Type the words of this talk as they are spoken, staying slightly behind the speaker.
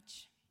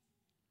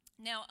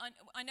Now,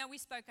 I know we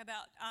spoke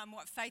about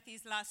what faith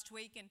is last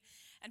week,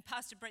 and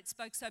Pastor Brett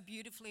spoke so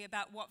beautifully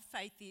about what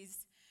faith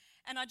is.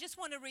 And I just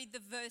want to read the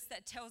verse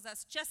that tells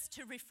us, just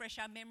to refresh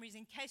our memories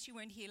in case you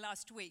weren't here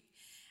last week.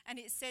 And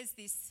it says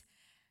this,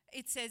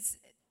 it says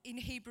in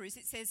Hebrews,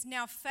 it says,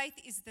 "Now faith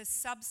is the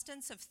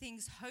substance of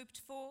things hoped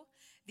for,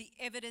 the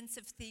evidence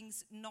of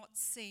things not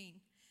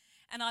seen."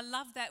 And I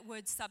love that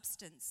word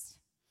substance,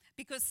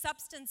 because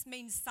substance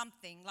means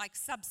something, like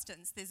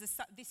substance. This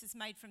is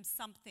made from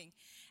something.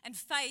 And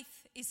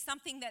faith is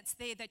something that's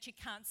there that you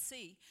can't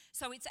see.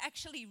 So it's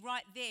actually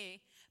right there,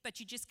 but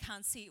you just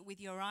can't see it with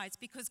your eyes,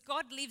 because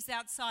God lives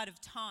outside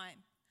of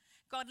time.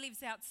 God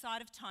lives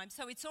outside of time.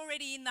 So it's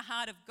already in the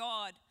heart of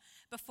God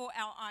before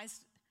our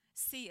eyes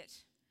see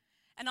it.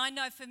 And I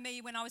know for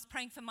me, when I was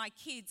praying for my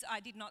kids, I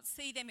did not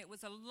see them. It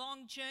was a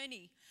long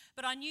journey,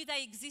 but I knew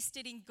they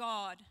existed in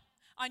God.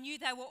 I knew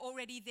they were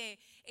already there.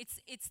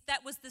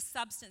 That was the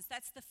substance.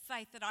 That's the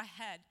faith that I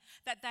had,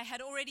 that they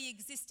had already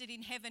existed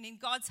in heaven, in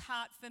God's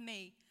heart for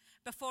me,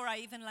 before I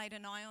even laid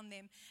an eye on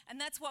them. And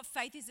that's what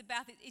faith is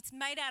about. It's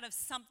made out of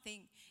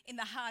something in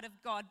the heart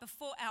of God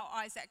before our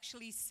eyes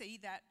actually see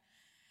that.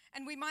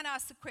 And we might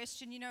ask the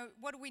question,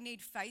 what do we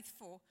need faith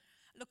for?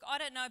 Look, I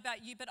don't know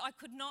about you, but I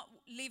could not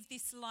live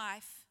this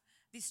life,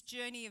 this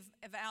journey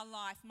of our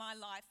life, my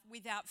life,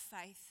 without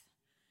faith.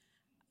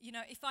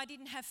 If I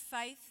didn't have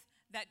faith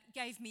that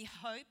gave me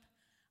hope,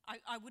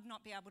 I would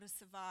not be able to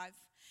survive.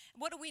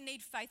 What do we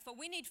need faith for?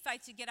 We need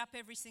faith to get up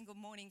every single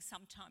morning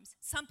sometimes.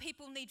 Some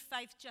people need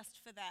faith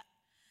just for that.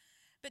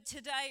 But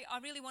today, I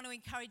really want to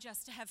encourage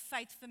us to have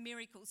faith for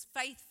miracles,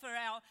 faith for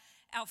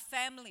our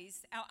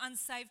families, our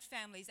unsaved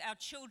families, our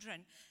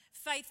children,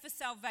 faith for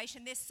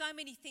salvation. There's so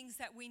many things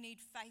that we need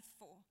faith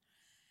for.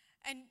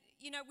 And,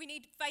 we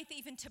need faith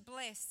even to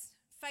bless,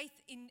 faith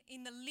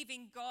in the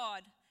living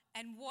God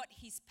and what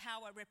his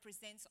power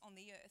represents on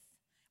the earth.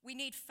 We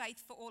need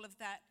faith for all of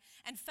that.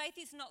 And faith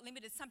is not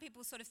limited. Some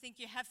people sort of think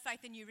you have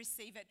faith and you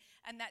receive it,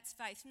 and that's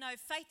faith. No,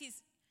 faith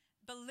is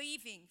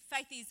believing.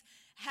 Faith is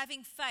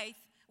having faith.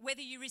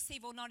 Whether you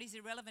receive or not is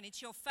irrelevant.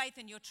 It's your faith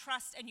and your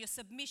trust and your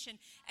submission,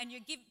 and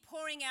you're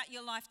pouring out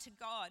your life to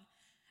God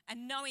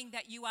and knowing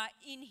that you are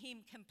in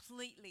him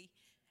completely,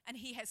 and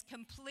he has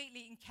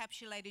completely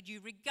encapsulated you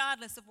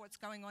regardless of what's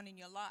going on in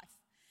your life.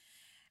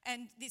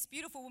 And this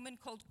beautiful woman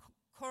called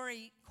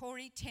Corrie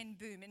ten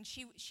Boom, and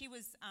she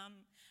was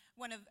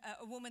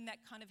a woman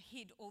that kind of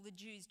hid all the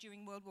Jews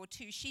during World War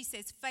II. She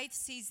says, "Faith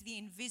sees the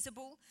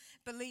invisible,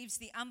 believes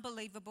the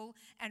unbelievable,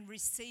 and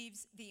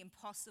receives the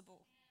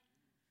impossible."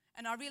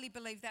 And I really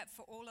believe that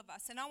for all of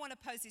us. And I want to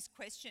pose this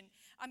question.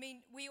 I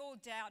mean, we all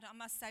doubt, I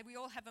must say, we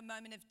all have a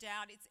moment of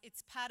doubt.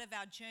 It's part of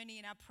our journey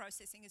and our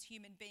processing as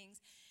human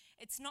beings.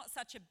 It's not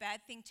such a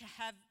bad thing to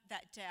have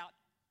that doubt.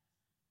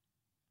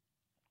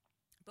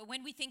 But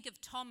when we think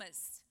of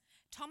Thomas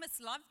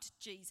loved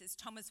Jesus.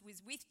 Thomas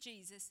was with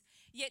Jesus.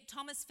 Yet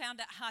Thomas found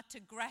it hard to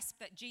grasp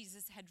that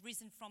Jesus had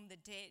risen from the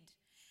dead.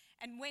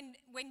 And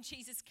when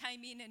Jesus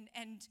came in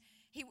and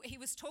he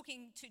was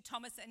talking to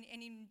Thomas, and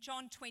in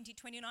John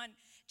 20:29,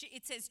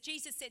 it says,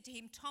 Jesus said to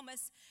him,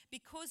 "Thomas,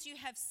 because you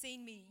have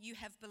seen me, you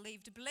have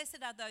believed.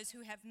 Blessed are those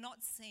who have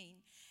not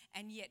seen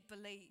and yet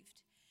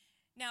believed."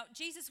 Now,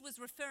 Jesus was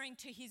referring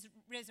to his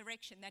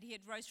resurrection, that he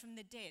had rose from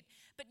the dead.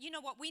 But you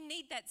know what? We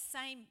need that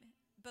same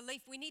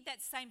belief. We need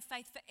that same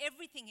faith for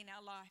everything in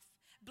our life.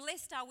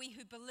 Blessed are we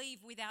who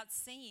believe without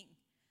seeing.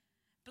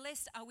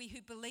 Blessed are we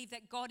who believe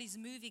that God is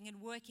moving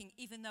and working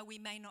even though we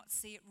may not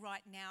see it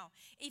right now.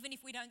 Even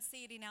if we don't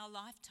see it in our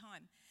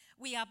lifetime,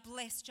 we are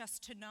blessed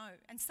just to know.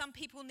 And some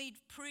people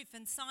need proof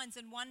and signs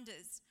and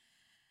wonders.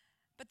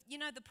 But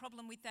the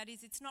problem with that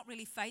is it's not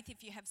really faith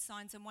if you have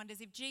signs and wonders.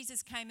 If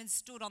Jesus came and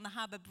stood on the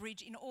Harbour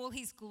Bridge in all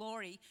his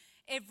glory,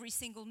 every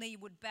single knee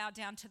would bow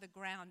down to the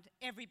ground.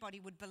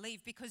 Everybody would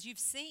believe because you've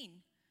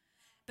seen.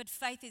 But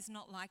faith is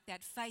not like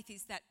that. Faith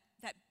is that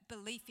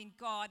belief in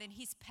God and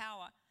his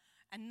power,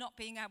 and not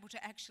being able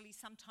to actually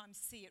sometimes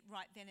see it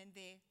right then and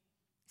there.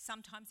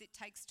 Sometimes it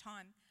takes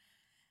time.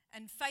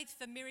 And faith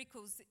for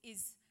miracles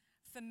is,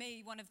 for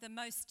me, one of the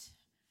most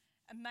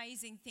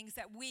amazing things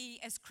that we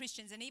as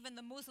Christians, and even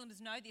the Muslims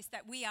know this,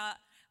 that we are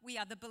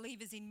the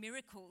believers in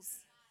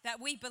miracles, that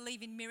we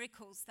believe in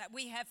miracles, that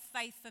we have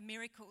faith for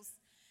miracles.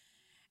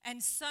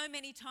 And so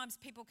many times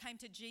people came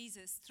to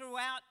Jesus.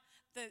 Throughout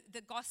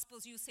the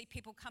Gospels, you'll see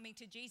people coming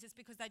to Jesus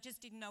because they just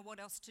didn't know what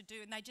else to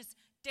do, and they just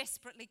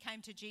desperately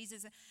came to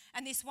Jesus.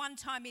 And this one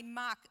time in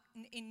Mark,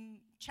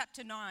 in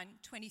chapter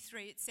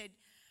 9:23, it said,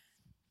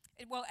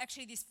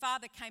 this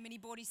father came and he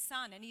brought his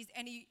son, and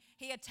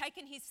he had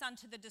taken his son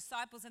to the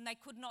disciples, and they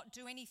could not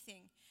do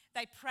anything.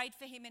 They prayed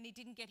for him and he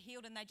didn't get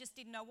healed, and they just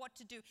didn't know what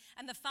to do.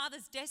 And the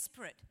father's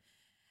desperate.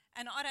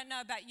 And I don't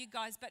know about you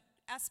guys, but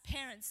us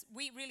parents,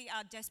 we really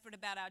are desperate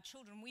about our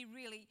children. We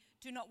really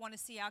do not want to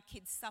see our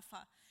kids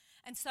suffer.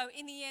 And so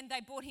in the end, they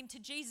brought him to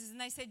Jesus,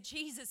 and they said,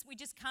 "Jesus, we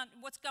just can't,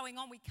 what's going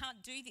on? We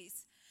can't do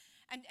this."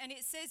 And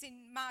it says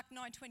in Mark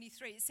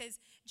 9:23, it says,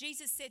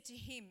 Jesus said to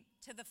him,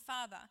 to the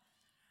father,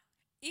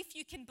 If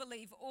you can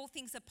believe, all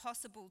things are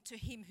possible to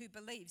him who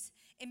believes."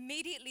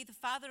 Immediately the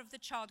father of the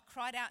child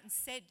cried out and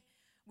said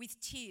with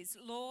tears,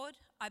 "Lord,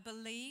 I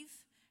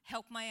believe,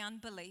 help my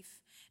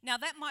unbelief." Now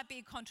that might be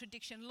a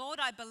contradiction. Lord,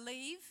 I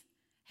believe,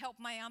 help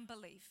my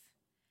unbelief.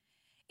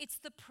 It's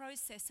the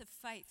process of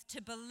faith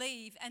to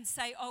believe and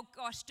say, "Oh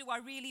gosh, do I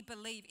really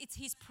believe?" It's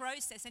his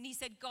process. And he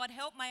said, "God,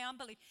 help my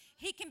unbelief."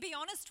 He can be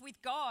honest with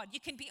God.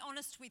 You can be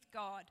honest with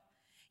God.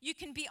 You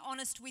can be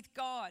honest with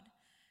God.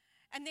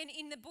 And then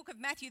in the book of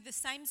Matthew, the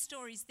same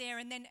story is there.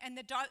 And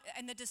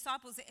the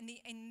disciples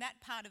in that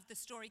part of the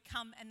story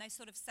come and they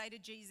sort of say to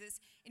Jesus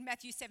in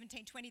Matthew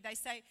 17:20, they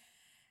say,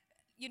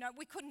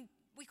 we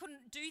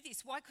couldn't do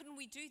this. Why couldn't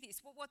we do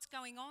this? What's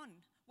going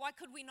on? Why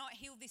could we not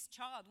heal this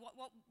child?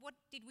 What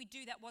did we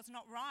do that was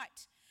not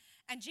right?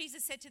 And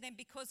Jesus said to them,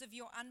 "Because of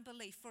your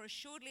unbelief. For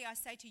assuredly I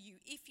say to you,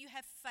 if you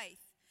have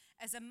faith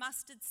as a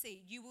mustard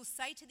seed, you will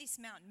say to this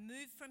mountain,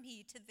 'Move from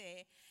here to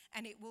there,'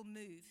 and it will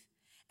move.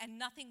 And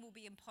nothing will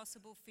be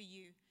impossible for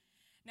you."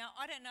 Now,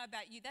 I don't know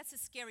about you. That's a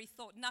scary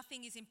thought.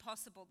 Nothing is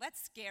impossible.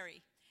 That's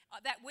scary.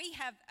 That we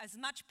have as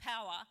much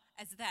power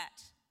as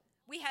that.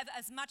 We have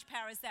as much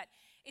power as that.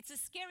 It's a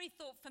scary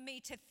thought for me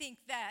to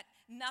think that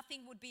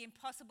nothing would be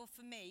impossible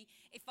for me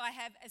if I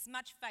have as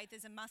much faith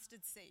as a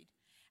mustard seed.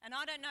 And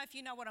I don't know if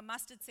you know what a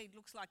mustard seed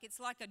looks like. It's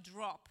like a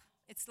drop.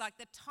 It's like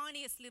the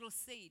tiniest little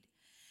seed.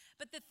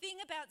 But the thing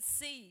about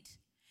seed,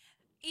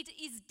 it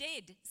is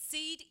dead.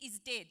 Seed is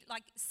dead.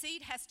 Like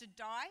seed has to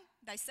die.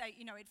 They say,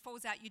 it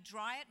falls out, you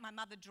dry it. My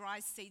mother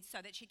dries seeds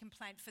so that she can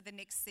plant for the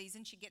next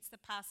season. She gets the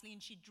parsley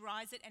and she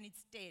dries it and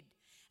it's dead.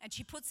 And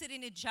she puts it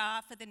in a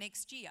jar for the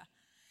next year.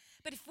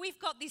 But if we've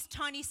got this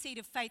tiny seed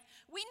of faith,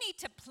 we need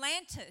to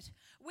plant it.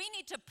 We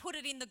need to put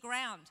it in the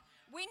ground.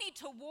 We need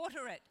to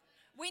water it.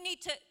 We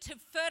need to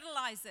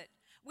fertilize it.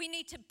 We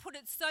need to put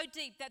it so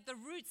deep that the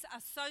roots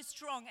are so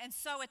strong and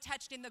so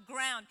attached in the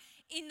ground,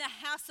 in the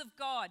house of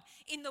God,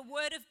 in the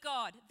word of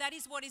God. That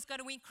is what is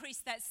going to increase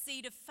that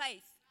seed of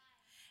faith.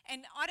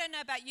 And I don't know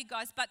about you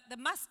guys, but the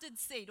mustard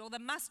seed or the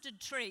mustard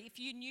tree, if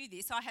you knew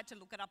this, I had to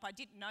look it up, I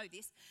didn't know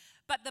this,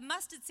 but the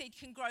mustard seed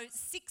can grow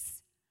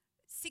 6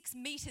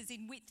 meters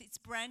in width, its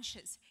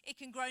branches. It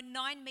can grow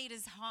 9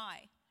 meters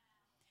high.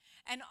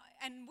 And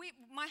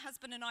my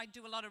husband and I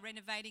do a lot of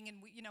renovating,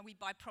 and we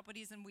buy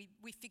properties and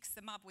we fix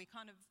them up. We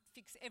kind of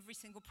fix every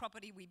single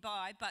property we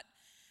buy. But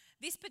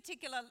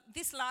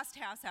this last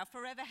house, our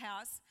forever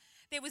house,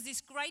 there was this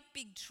great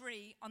big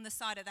tree on the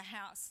side of the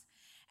house.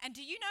 And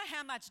do you know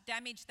how much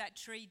damage that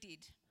tree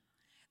did?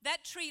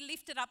 That tree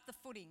lifted up the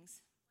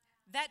footings.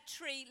 That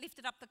tree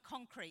lifted up the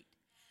concrete.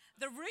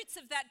 The roots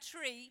of that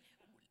tree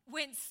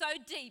went so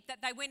deep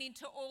that they went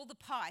into all the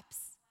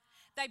pipes.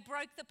 They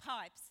broke the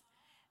pipes.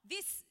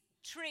 This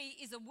tree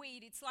is a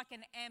weed. It's like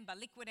an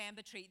liquid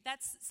amber tree.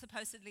 That's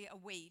supposedly a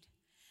weed.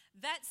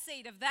 That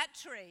seed of that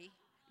tree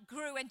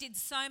grew and did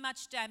so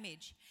much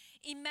damage.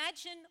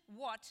 Imagine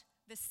what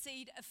the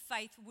seed of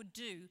faith would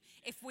do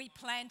if we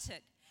plant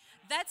it.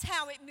 That's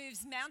how it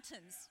moves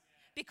mountains,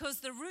 because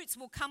the roots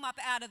will come up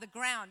out of the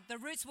ground. The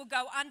roots will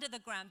go under the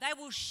ground. They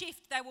will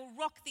shift. They will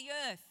rock the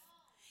earth.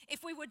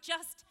 If we would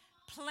just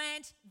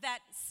plant that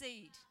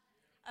seed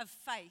of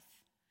faith.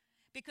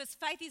 Because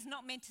faith is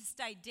not meant to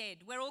stay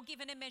dead. We're all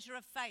given a measure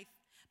of faith.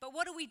 But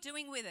what are we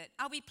doing with it?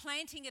 Are we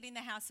planting it in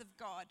the house of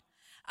God?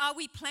 Are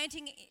we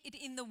planting it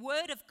in the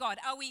word of God?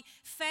 Are we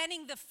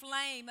fanning the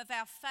flame of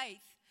our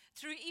faith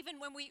through, even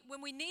when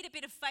we need a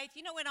bit of faith?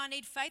 When I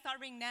need faith, I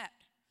ring Nat.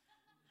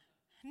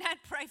 Nat,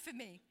 pray for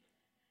me.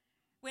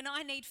 When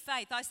I need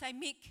faith, I say,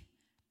 "Mick,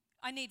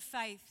 I need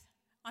faith.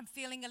 I'm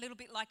feeling a little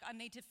bit like I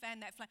need to fan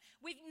that flame."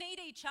 We need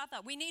each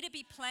other. We need to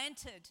be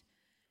planted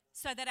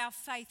so that our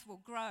faith will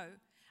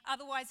grow.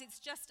 Otherwise, it's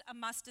just a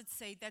mustard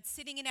seed that's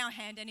sitting in our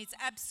hand and it's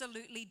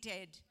absolutely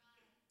dead.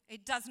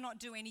 It does not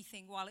do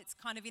anything while it's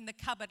kind of in the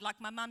cupboard,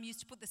 like my mum used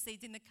to put the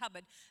seeds in the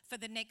cupboard for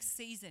the next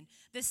season.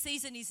 The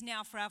season is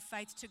now for our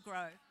faith to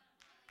grow.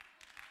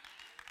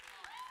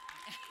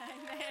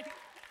 Amen.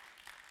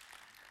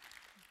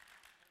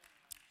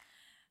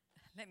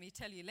 Let me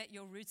tell you, let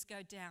your roots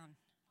go down.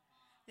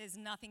 There's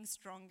nothing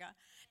stronger.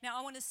 Now,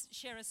 I want to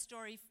share a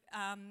story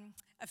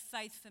of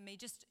faith for me,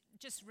 just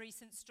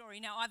recent story.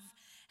 Now, I've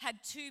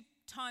had 2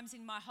 times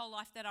in my whole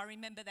life that I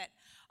remember that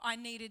I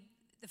needed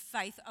the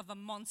faith of a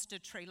monster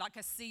tree, like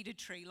a cedar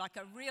tree, like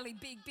a really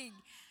big,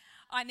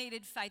 I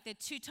needed faith. There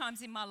are 2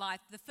 times in my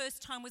life. The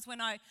first time was when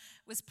I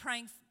was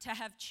praying to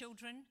have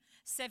children,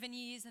 7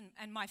 years,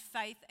 and my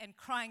faith, and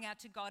crying out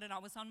to God, and I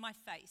was on my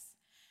face.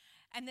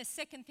 And the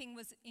second thing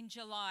was in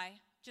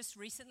July, just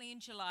recently in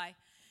July,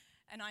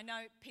 and I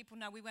know people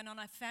know we went on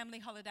a family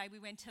holiday. We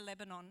went to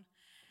Lebanon.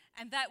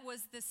 And that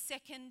was the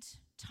second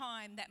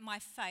time that my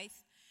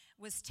faith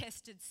was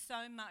tested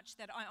so much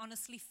that I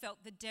honestly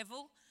felt the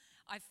devil.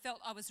 I felt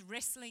I was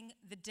wrestling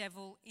the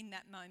devil in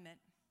that moment.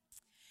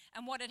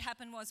 And what had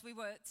happened was we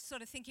were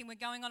sort of thinking we're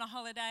going on a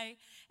holiday.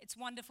 It's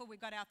wonderful. We've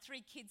got our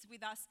 3 kids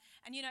with us.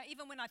 And,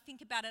 even when I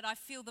think about it, I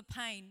feel the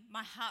pain.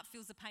 My heart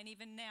feels the pain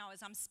even now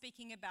as I'm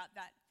speaking about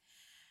that.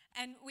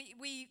 And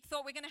we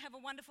thought we're going to have a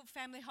wonderful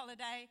family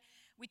holiday.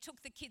 We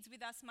took the kids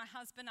with us. My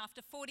husband, after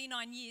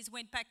 49 years,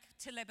 went back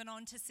to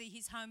Lebanon to see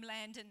his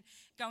homeland and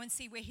go and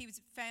see where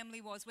his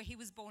family was, where he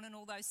was born and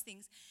all those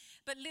things.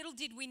 But little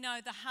did we know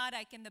the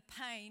heartache and the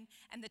pain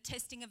and the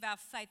testing of our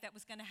faith that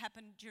was going to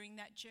happen during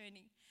that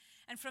journey.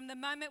 And from the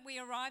moment we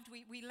arrived,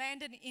 we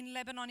landed in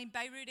Lebanon in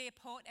Beirut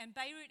Airport. And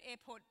Beirut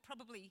Airport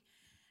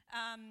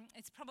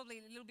it's probably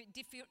a little bit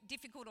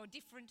difficult or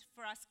different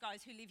for us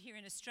guys who live here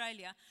in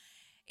Australia.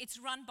 It's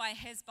run by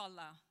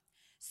Hezbollah.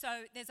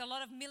 So there's a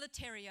lot of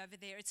military over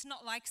there. It's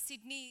not like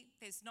Sydney.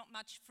 There's not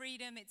much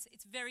freedom. It's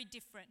very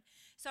different.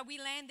 So we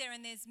land there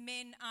and there's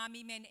men,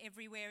 army men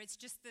everywhere. It's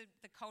just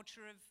the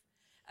culture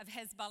of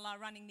Hezbollah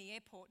running the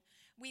airport.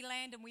 We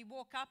land and we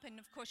walk up, and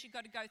of course you've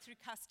got to go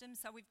through customs.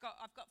 So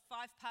I've got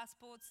 5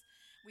 passports.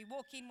 We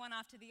walk in one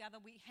after the other.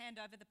 We hand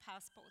over the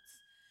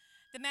passports.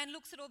 The man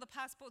looks at all the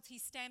passports. He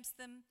stamps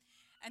them,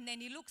 and then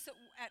he looks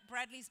at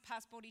Bradley's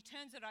passport. He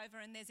turns it over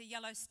and there's a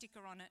yellow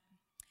sticker on it.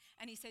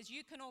 And he says,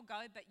 "You can all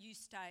go, but you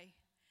stay."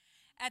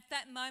 At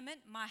that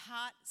moment, my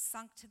heart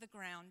sunk to the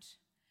ground.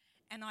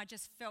 And I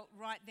just felt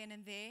right then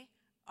and there,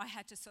 I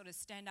had to sort of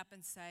stand up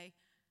and say,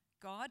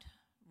 "God,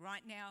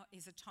 right now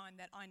is a time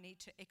that I need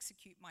to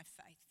execute my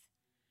faith."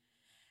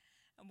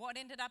 And what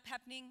ended up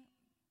happening,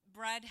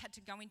 Brad had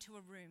to go into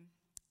a room.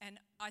 And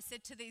I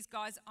said to these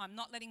guys, "I'm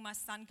not letting my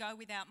son go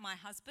without my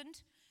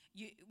husband.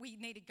 We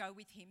need to go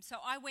with him." So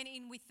I went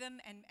in with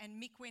them, and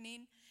Mick went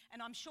in.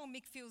 And I'm sure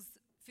Mick feels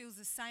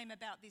the same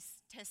about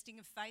this testing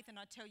of faith. And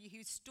I tell you,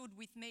 he stood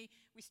with me.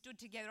 We stood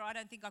together. I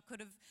don't think I could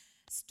have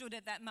stood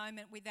at that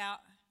moment without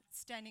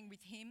standing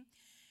with him.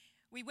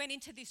 We went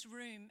into this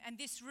room, and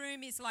this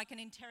room is like an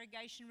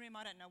interrogation room.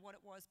 I don't know what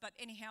it was, but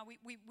anyhow,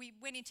 we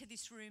went into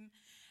this room,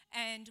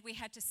 and we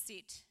had to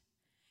sit,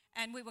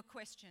 and we were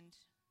questioned.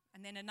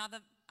 And then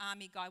another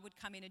army guy would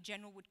come in, a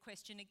general would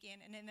question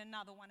again, and then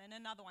another one and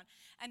another one.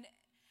 And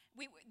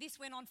this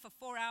went on for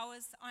 4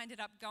 hours. I ended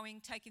up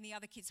taking the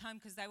other kids home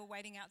because they were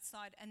waiting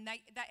outside, and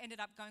that ended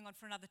up going on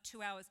for another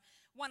 2 hours.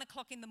 1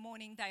 o'clock in the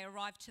morning, they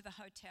arrived to the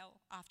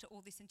hotel after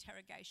all this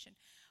interrogation.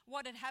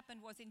 What had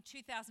happened was in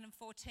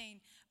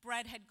 2014,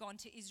 Brad had gone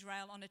to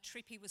Israel on a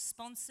trip. He was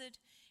sponsored.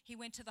 He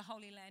went to the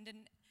Holy Land,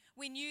 and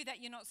we knew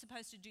that you're not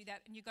supposed to do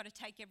that and you've got to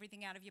take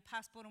everything out of your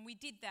passport, and we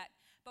did that,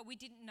 but we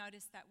didn't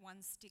notice that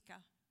one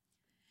sticker.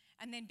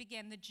 And then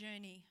began the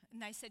journey.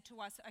 And they said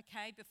to us,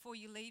 "Okay, before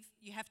you leave,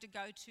 you have to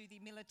go to the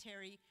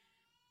military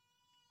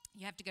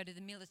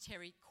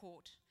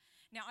court."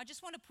 Now, I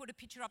just want to put a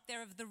picture up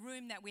there of the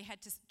room that we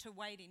had to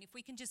wait in. If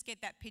we can just get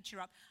that picture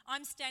up.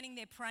 I'm standing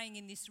there praying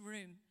in this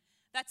room.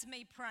 That's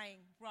me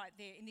praying right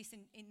there in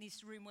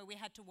this room where we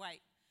had to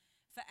wait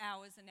for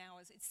hours and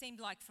hours. It seemed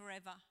like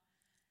forever.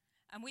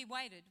 And we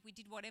waited. We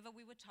did whatever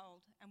we were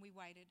told, and we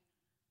waited.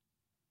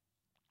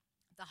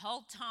 The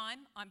whole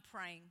time I'm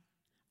praying.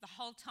 The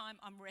whole time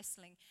I'm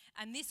wrestling.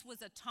 And this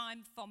was a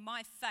time for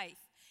my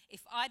faith.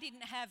 If I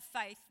didn't have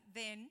faith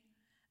then,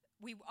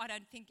 I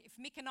don't think, if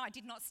Mick and I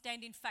did not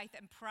stand in faith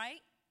and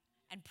pray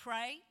and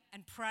pray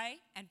and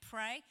pray and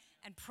pray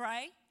and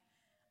pray,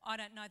 I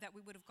don't know that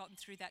we would have gotten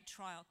through that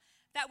trial.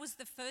 That was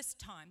the first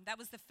time. That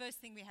was the first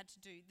thing we had to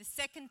do. The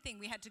second thing,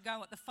 we had to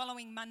go the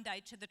following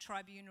Monday to the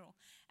tribunal.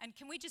 And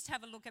can we just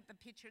have a look at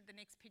the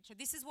next picture?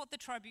 This is what the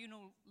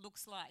tribunal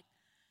looks like.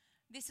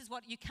 This is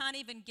what, you can't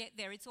even get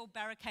there. It's all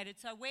barricaded.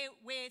 So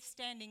we're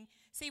standing,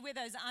 see where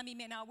those army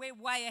men are? We're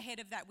way ahead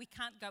of that. We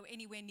can't go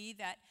anywhere near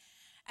that.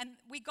 And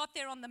we got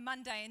there on the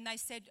Monday, and they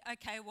said,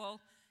 "Okay,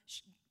 well,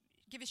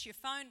 give us your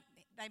phone."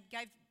 They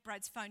gave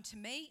Brad's phone to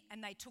me,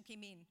 and they took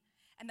him in.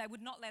 And they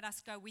would not let us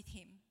go with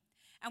him.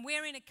 And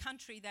we're in a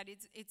country that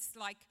it's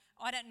like,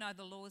 I don't know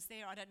the laws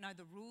there. I don't know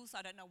the rules.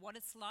 I don't know what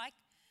it's like.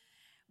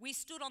 We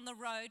stood on the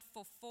road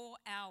for 4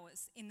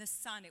 hours in the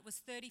sun. It was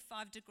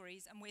 35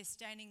 degrees, and we're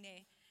standing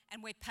there.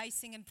 And we're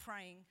pacing and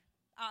praying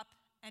up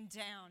and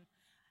down.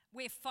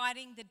 We're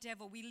fighting the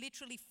devil. We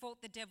literally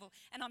fought the devil.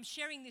 And I'm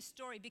sharing this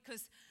story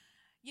because,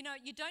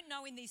 you don't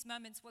know in these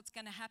moments what's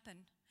going to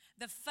happen.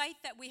 The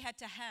faith that we had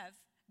to have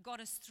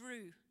got us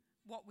through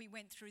what we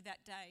went through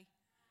that day.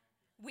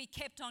 We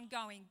kept on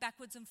going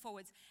backwards and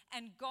forwards.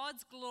 And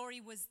God's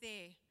glory was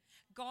there.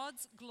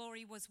 God's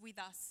glory was with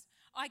us.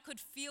 I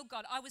could feel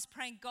God. I was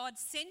praying, "God,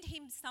 send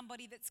him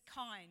somebody that's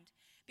kind."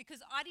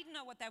 Because I didn't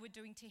know what they were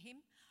doing to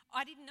him.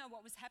 I didn't know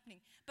what was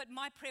happening. But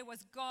my prayer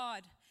was,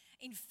 "God,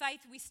 in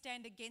faith we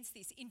stand against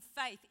this. In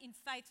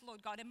faith,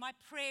 Lord God." And my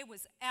prayer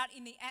was out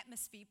in the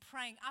atmosphere,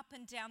 praying up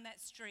and down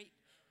that street.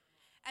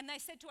 And they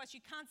said to us,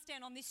 "You can't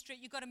stand on this street,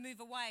 you've got to move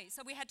away."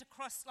 So we had to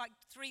cross like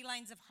 3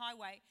 lanes of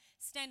highway,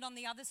 stand on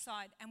the other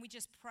side, and we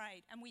just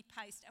prayed, and we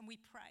paced, and we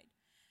prayed.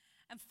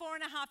 And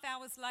 4.5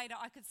 hours later,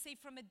 I could see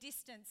from a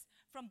distance,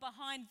 from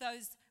behind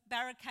those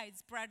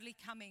barricades, Bradley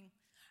coming.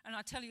 And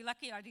I tell you,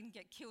 lucky I didn't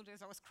get killed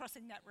as I was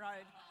crossing that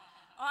road.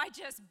 I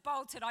just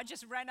bolted. I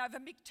just ran over.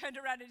 Mick turned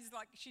around and he's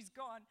like, "She's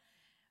gone."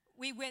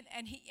 We went,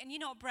 and you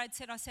know what Brad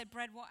said? I said,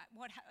 "Brad, what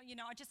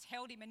I just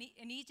held him, and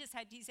he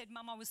said,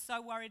 "Mum, I was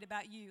so worried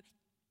about you."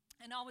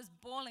 And I was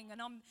bawling,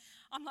 and I'm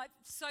like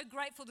so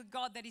grateful to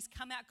God that he's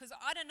come out, because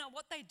I don't know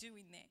what they do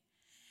in there.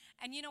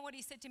 And you know what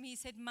he said to me? He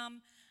said,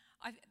 Mum,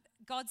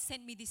 God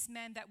sent me this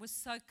man that was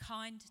so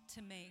kind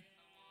to me.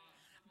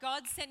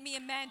 God sent me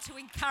a man to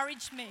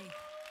encourage me.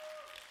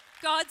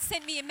 God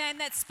sent me a man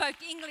that spoke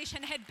English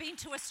and had been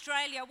to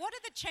Australia. What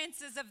are the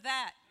chances of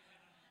that?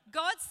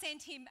 God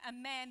sent him a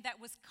man that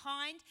was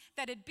kind,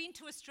 that had been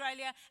to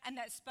Australia and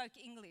that spoke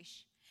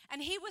English.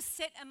 And he was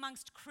set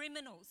amongst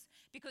criminals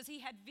because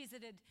he had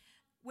visited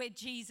where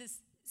Jesus'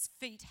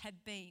 feet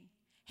had been.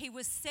 He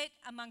was set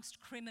amongst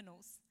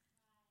criminals.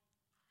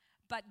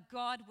 But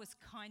God was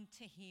kind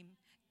to him.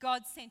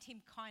 God sent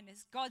him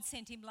kindness. God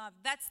sent him love.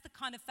 That's the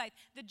kind of faith.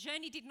 The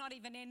journey did not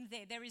even end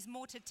there. There is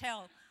more to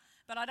tell.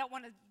 But I don't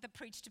want the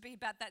preach to be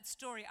about that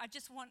story. I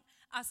just want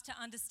us to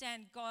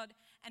understand God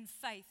and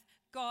faith.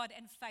 God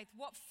and faith.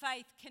 What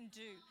faith can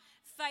do.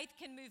 Faith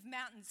can move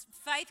mountains.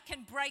 Faith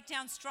can break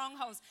down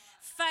strongholds.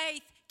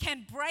 Faith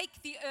can break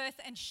the earth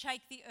and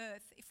shake the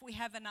earth if we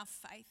have enough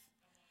faith.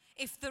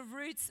 If the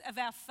roots of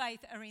our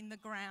faith are in the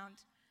ground.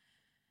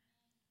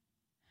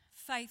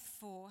 Faith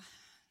for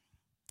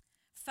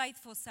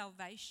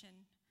salvation.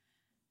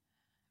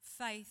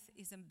 Faith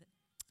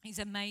is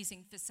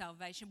amazing for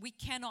salvation. We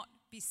cannot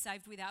be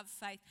saved without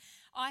faith.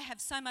 I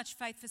have so much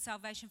faith for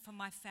salvation for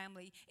my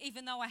family,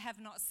 even though I have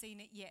not seen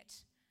it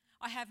yet.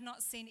 I have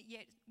not seen it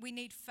yet. We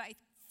need faith.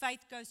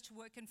 Faith goes to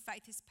work and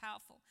faith is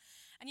powerful.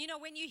 And you know,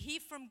 when you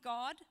hear from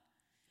God,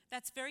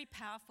 that's very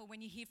powerful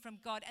when you hear from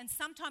God. And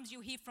sometimes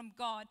you hear from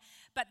God,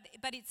 but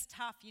it's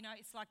tough. You know,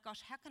 it's like,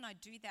 gosh, how can I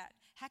do that?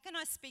 How can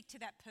I speak to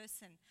that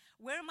person?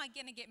 Where am I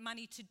going to get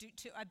money to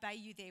obey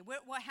you there?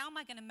 How am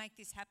I going to make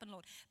this happen,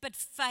 Lord? But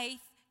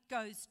faith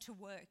goes to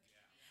work.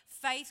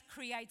 Faith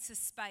creates a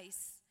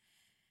space.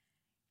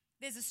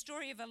 There's a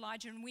story of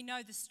Elijah, and we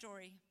know the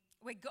story,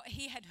 where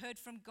he had heard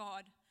from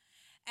God.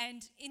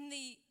 And in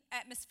the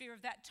atmosphere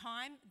of that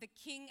time, the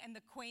king and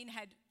the queen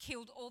had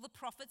killed all the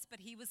prophets,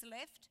 but he was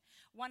left.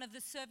 One of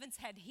the servants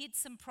had hid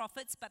some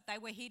prophets, but they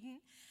were hidden.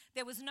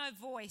 There was no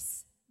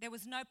voice. There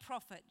was no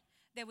prophet.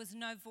 There was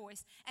no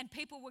voice. And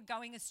people were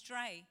going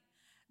astray.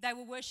 They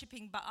were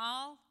worshipping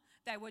Baal.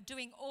 They were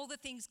doing all the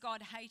things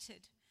God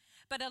hated.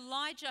 But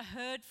Elijah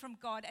heard from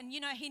God. And,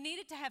 you know, he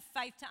needed to have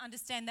faith to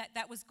understand that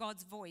that was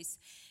God's voice.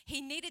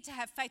 He needed to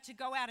have faith to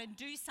go out and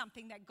do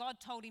something that God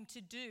told him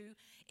to do,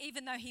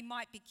 even though he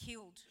might be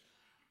killed.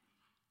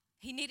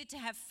 He needed to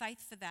have faith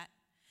for that.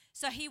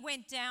 So he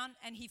went down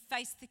and he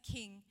faced the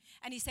king.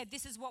 And he said,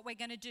 this is what we're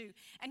going to do.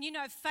 And, you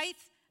know,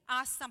 faith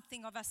asks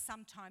something of us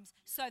sometimes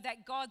so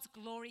that God's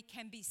glory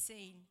can be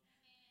seen.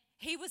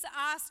 He was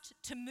asked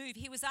to move.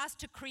 He was asked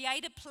to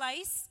create a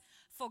place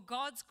for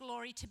God's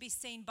glory to be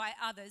seen by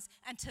others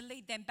and to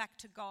lead them back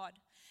to God.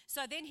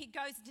 So then he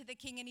goes to the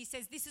king and he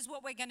says, this is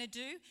what we're going to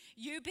do.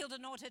 You build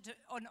an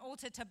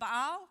altar to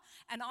Baal,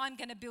 and I'm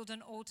going to build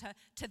an altar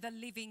to the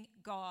living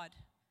God.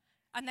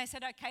 And they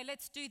said, okay,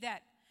 let's do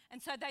that.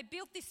 And so they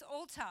built this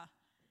altar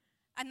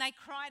and they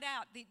cried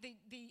out. The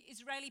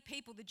Israeli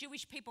people, the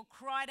Jewish people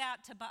cried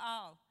out to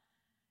Baal.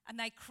 And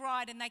they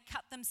cried and they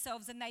cut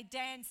themselves and they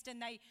danced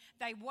and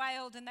they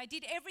wailed and they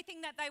did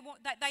everything that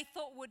they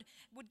thought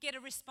would get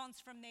a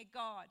response from their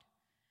God.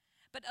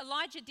 But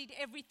Elijah did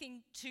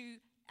everything to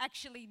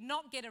actually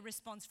not get a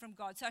response from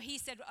God. So he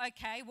said,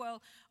 okay,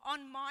 well,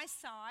 on my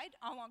side,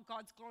 I want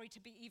God's glory to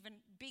be even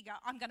bigger.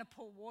 I'm going to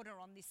pour water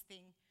on this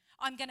thing.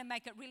 I'm going to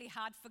make it really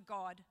hard for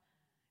God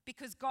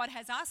because God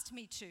has asked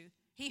me to.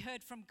 He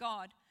heard from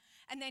God.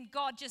 And then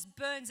God just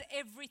burns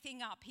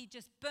everything up. He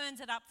just burns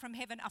it up from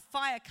heaven. A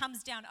fire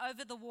comes down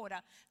over the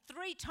water.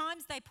 3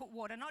 times they put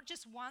water, not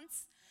just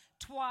once,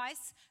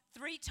 twice,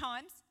 3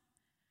 times.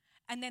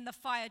 And then the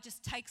fire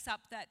just takes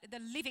up the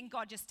living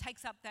God just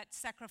takes up that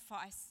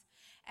sacrifice.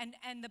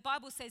 And the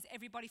Bible says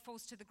everybody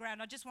falls to the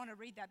ground. I just want to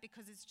read that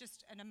because it's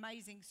just an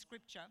amazing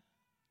scripture.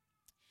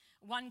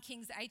 1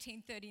 Kings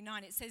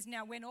 18:39, it says,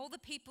 now when all the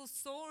people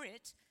saw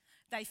it,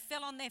 they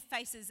fell on their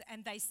faces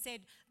and they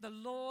said, the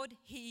Lord,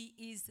 He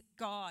is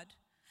God.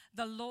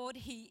 The Lord,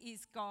 He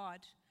is God.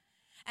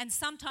 And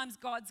sometimes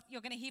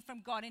you're going to hear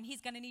from God and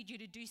He's going to need you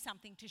to do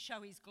something to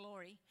show His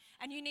glory.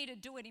 And you need to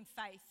do it in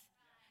faith.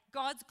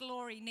 God's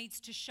glory needs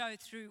to show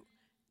through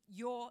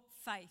your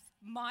faith,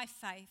 my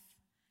faith.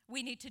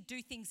 We need to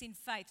do things in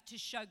faith to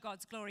show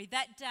God's glory.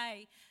 That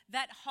day,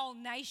 that whole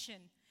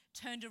nation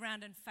turned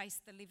around and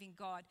faced the living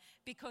God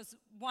because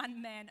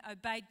one man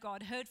obeyed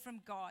God, heard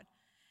from God.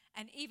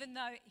 And even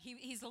though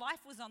his life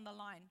was on the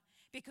line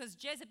because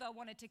Jezebel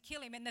wanted to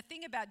kill him. And the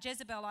thing about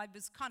Jezebel, I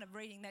was kind of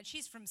reading that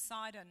she's from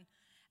Sidon.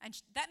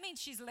 And that means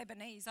she's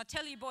Lebanese. I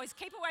tell you boys,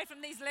 keep away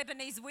from these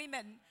Lebanese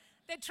women.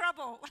 They're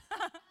trouble.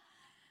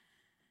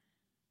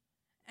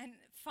 And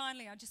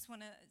finally, I just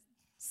want to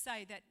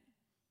say that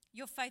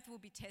your faith will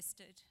be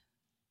tested.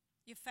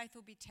 Your faith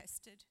will be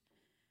tested.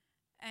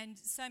 And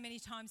so many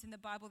times in the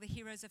Bible, the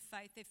heroes of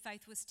faith, their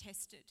faith was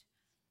tested.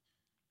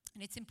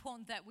 And it's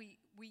important that we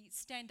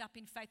stand up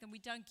in faith and we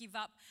don't give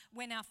up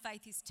when our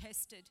faith is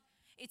tested.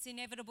 It's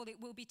inevitable. It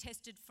will be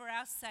tested for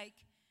our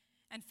sake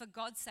and for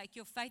God's sake.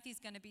 Your faith is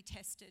going to be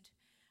tested.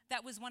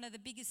 That was one of the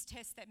biggest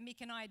tests that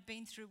Mick and I had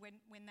been through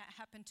when that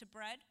happened to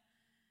Brad.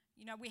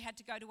 we had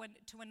to go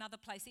to another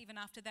place even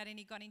after that, and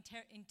he got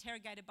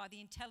interrogated by the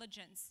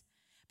intelligence.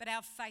 But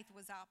our faith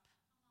was up.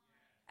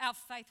 Our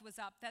faith was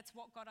up. That's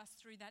what got us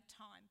through that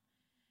time.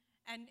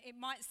 And it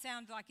might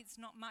sound like it's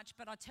not much,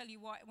 but I tell you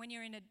what, when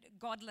you're in a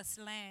godless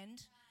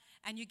land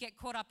and you get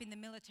caught up in the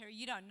military,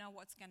 you don't know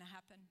what's going to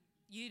happen.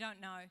 You don't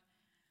know.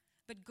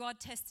 But God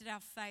tested our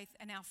faith,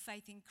 and our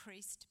faith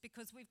increased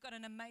because we've got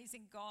an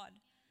amazing God,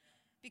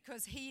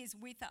 because he is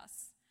with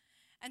us.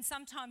 And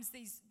sometimes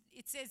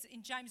it says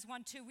in James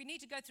 1:2, we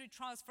need to go through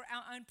trials for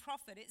our own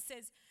profit. It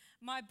says,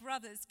 my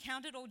brothers,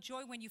 count it all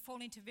joy when you fall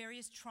into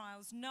various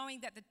trials,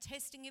 knowing that the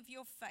testing of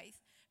your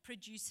faith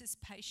produces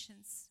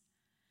patience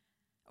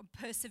or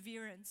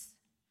perseverance,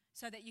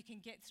 so that you can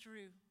get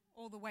through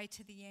all the way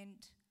to the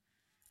end.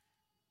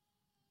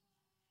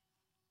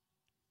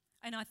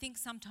 And I think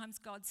sometimes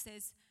God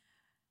says,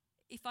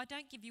 if I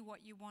don't give you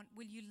what you want,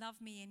 will you love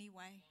me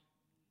anyway?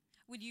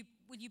 Will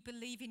you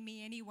believe in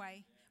me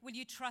anyway? Will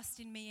you trust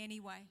in me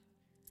anyway?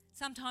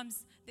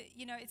 Sometimes,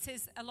 it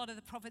says a lot of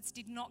the prophets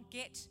did not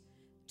get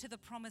to the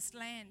promised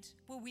land.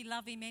 Will we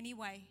love him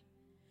anyway?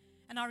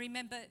 And I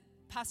remember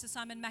Pastor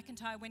Simon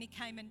McIntyre, when he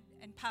came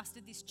and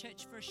pastored this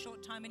church for a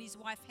short time, and his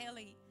wife,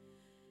 Helly,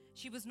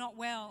 she was not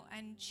well,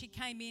 and she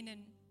came in,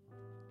 and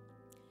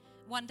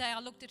one day I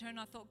looked at her and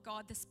I thought,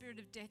 God, the spirit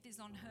of death is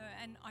on her,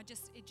 and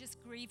it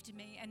just grieved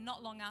me. And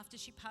not long after,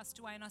 she passed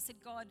away, and I said,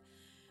 God,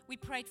 we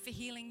prayed for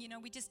healing,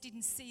 we just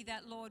didn't see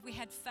that, Lord. We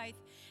had faith.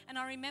 And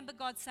I remember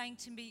God saying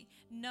to me,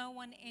 no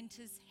one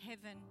enters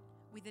heaven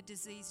with a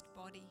diseased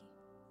body.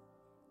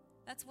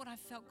 That's what I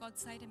felt God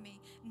say to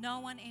me. No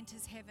one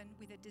enters heaven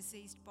with a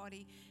diseased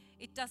body.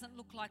 It doesn't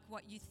look like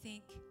what you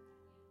think,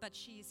 but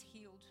she is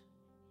healed.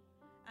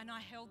 And I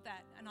held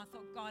that, and I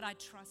thought, God, I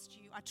trust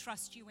you. I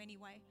trust you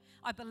anyway.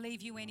 I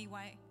believe you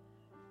anyway.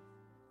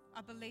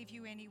 I believe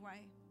you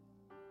anyway.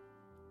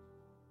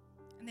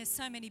 And there's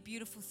so many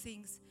beautiful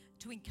things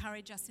to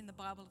encourage us in the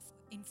Bible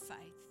in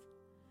faith.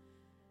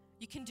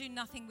 You can do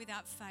nothing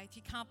without faith.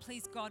 You can't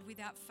please God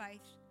without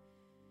faith.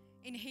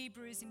 In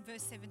Hebrews, in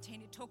verse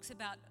 17, it talks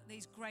about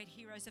these great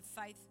heroes of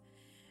faith.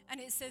 And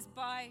it says,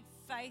 by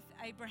faith,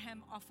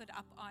 Abraham offered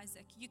up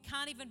Isaac. You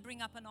can't even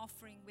bring up an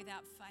offering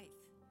without faith.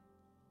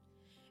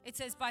 It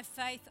says, by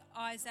faith,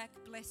 Isaac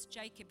blessed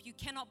Jacob. You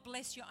cannot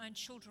bless your own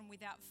children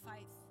without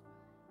faith.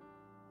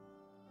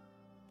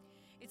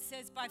 It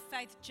says, by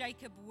faith,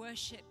 Jacob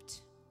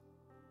worshipped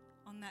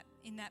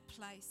in that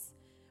place.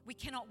 We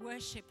cannot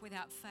worship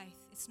without faith.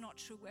 It's not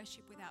true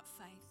worship without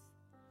faith.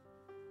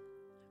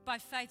 By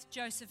faith,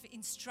 Joseph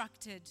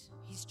instructed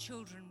his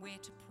children where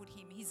to put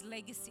him, his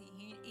legacy.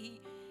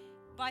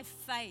 By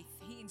faith,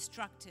 he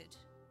instructed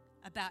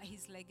about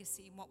his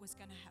legacy and what was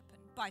going to happen.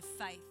 By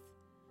faith.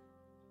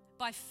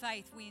 By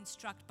faith, we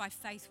instruct. By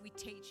faith, we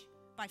teach.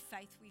 By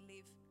faith, we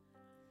live.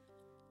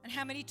 And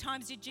how many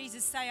times did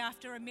Jesus say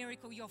after a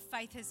miracle, your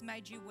faith has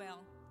made you well?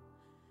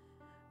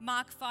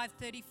 Mark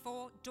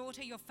 5:34,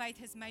 daughter, your faith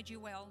has made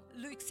you well.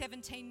 Luke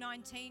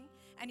 17:19,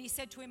 and he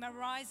said to him,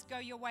 arise, go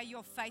your way,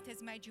 your faith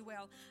has made you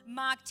well.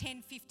 Mark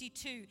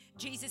 10:52,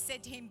 Jesus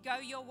said to him, go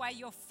your way,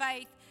 your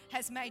faith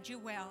has made you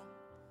well.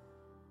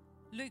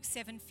 Luke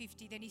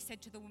 7:50, then he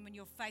said to the woman,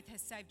 your faith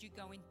has saved you,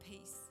 go in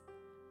peace.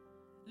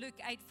 Luke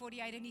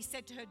 8:48, and he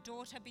said to her,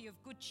 daughter, be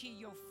of good cheer,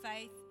 your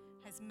faith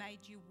has made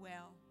you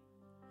well.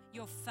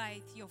 Your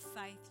faith, your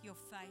faith, your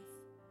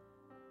faith.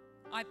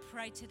 I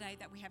pray today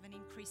that we have an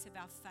increase of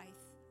our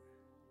faith.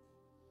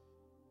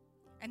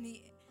 And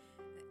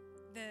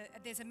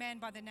there's a man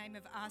by the name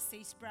of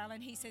R.C. Sproul,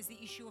 and he says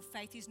the issue of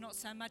faith is not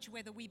so much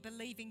whether we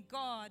believe in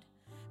God,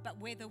 but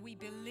whether we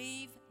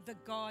believe the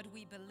God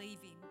we believe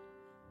in.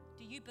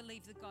 Do you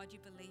believe the God you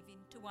believe in?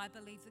 Do I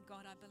believe the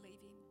God I believe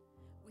in?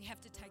 We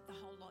have to take the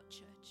whole lot,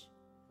 church.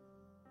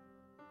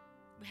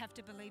 We have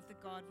to believe the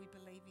God we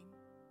believe in.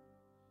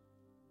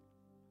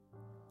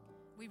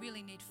 We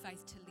really need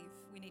faith to live.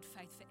 We need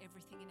faith for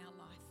everything in our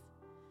life.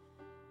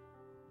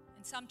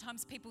 And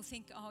sometimes people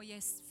think, oh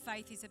yes,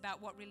 faith is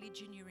about what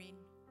religion you're in.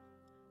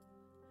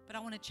 But I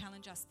want to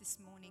challenge us this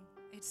morning.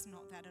 It's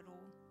not that at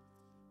all.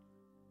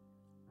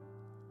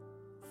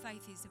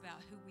 Faith is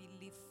about who we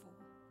live for.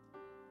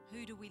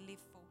 Who do we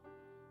live for?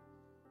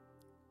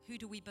 Who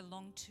do we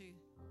belong to?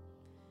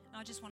 And I just want